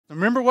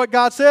Remember what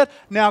God said?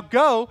 Now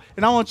go,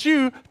 and I want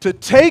you to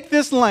take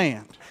this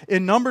land.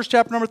 In Numbers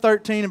chapter number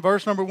 13 and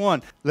verse number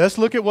 1, let's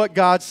look at what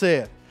God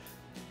said.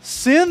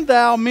 Send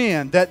thou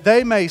men that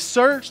they may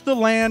search the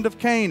land of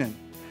Canaan,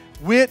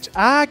 which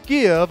I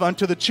give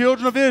unto the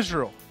children of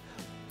Israel.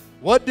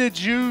 What did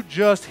you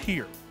just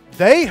hear?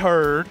 They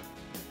heard,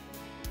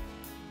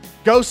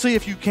 go see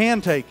if you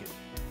can take it.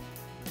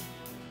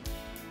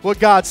 What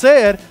God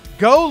said,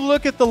 go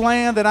look at the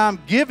land that I'm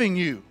giving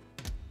you.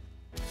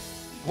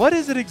 What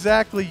is it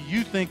exactly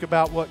you think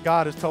about what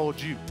God has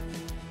told you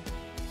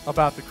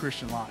about the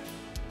Christian life?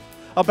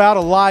 About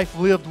a life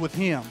lived with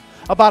Him.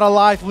 About a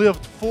life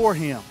lived for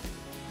Him.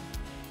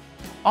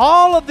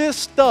 All of this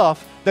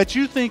stuff that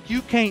you think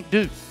you can't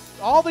do.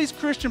 All these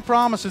Christian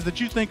promises that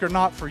you think are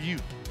not for you.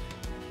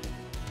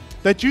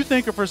 That you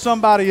think are for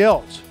somebody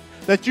else.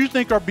 That you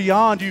think are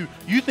beyond you.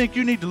 You think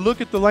you need to look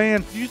at the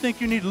land. You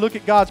think you need to look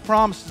at God's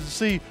promises to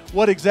see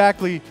what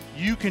exactly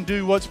you can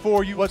do, what's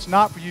for you, what's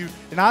not for you.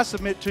 And I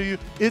submit to you,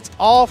 it's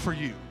all for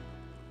you.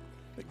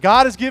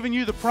 God has given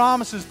you the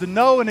promises to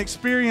know and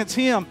experience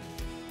Him.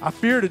 I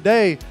fear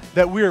today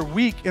that we are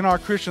weak in our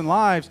Christian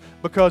lives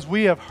because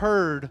we have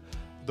heard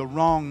the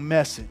wrong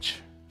message.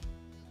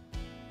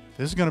 If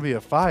this is going to be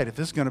a fight, if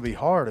this is going to be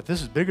hard, if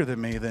this is bigger than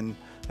me, then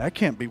that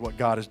can't be what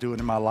God is doing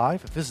in my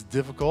life. If this is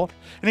difficult,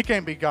 and it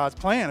can't be God's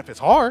plan if it's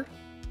hard.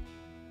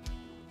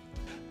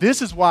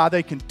 This is why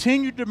they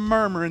continued to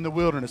murmur in the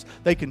wilderness.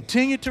 They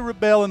continued to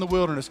rebel in the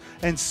wilderness.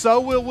 And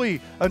so will we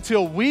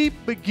until we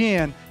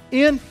begin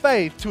in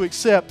faith to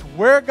accept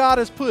where God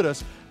has put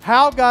us,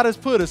 how God has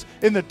put us,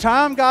 in the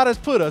time God has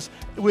put us,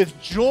 with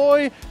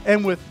joy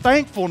and with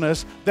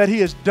thankfulness that He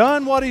has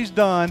done what He's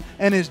done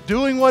and is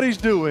doing what He's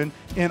doing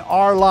in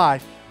our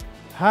life.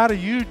 How do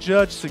you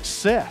judge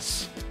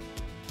success?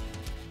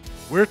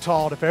 We're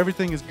taught if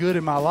everything is good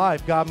in my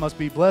life, God must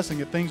be blessing.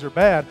 If things are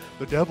bad,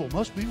 the devil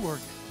must be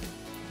working.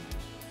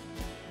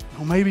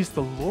 Well, maybe it's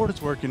the Lord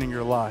that's working in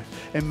your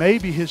life. And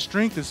maybe His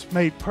strength is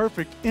made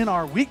perfect in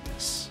our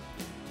weakness.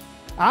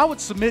 I would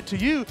submit to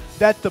you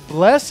that the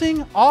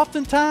blessing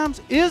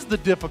oftentimes is the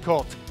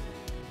difficulty.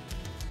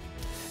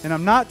 And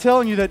I'm not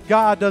telling you that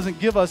God doesn't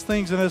give us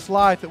things in this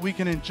life that we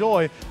can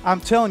enjoy. I'm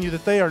telling you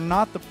that they are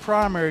not the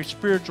primary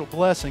spiritual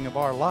blessing of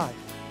our life.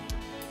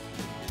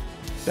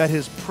 That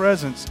His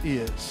presence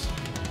is.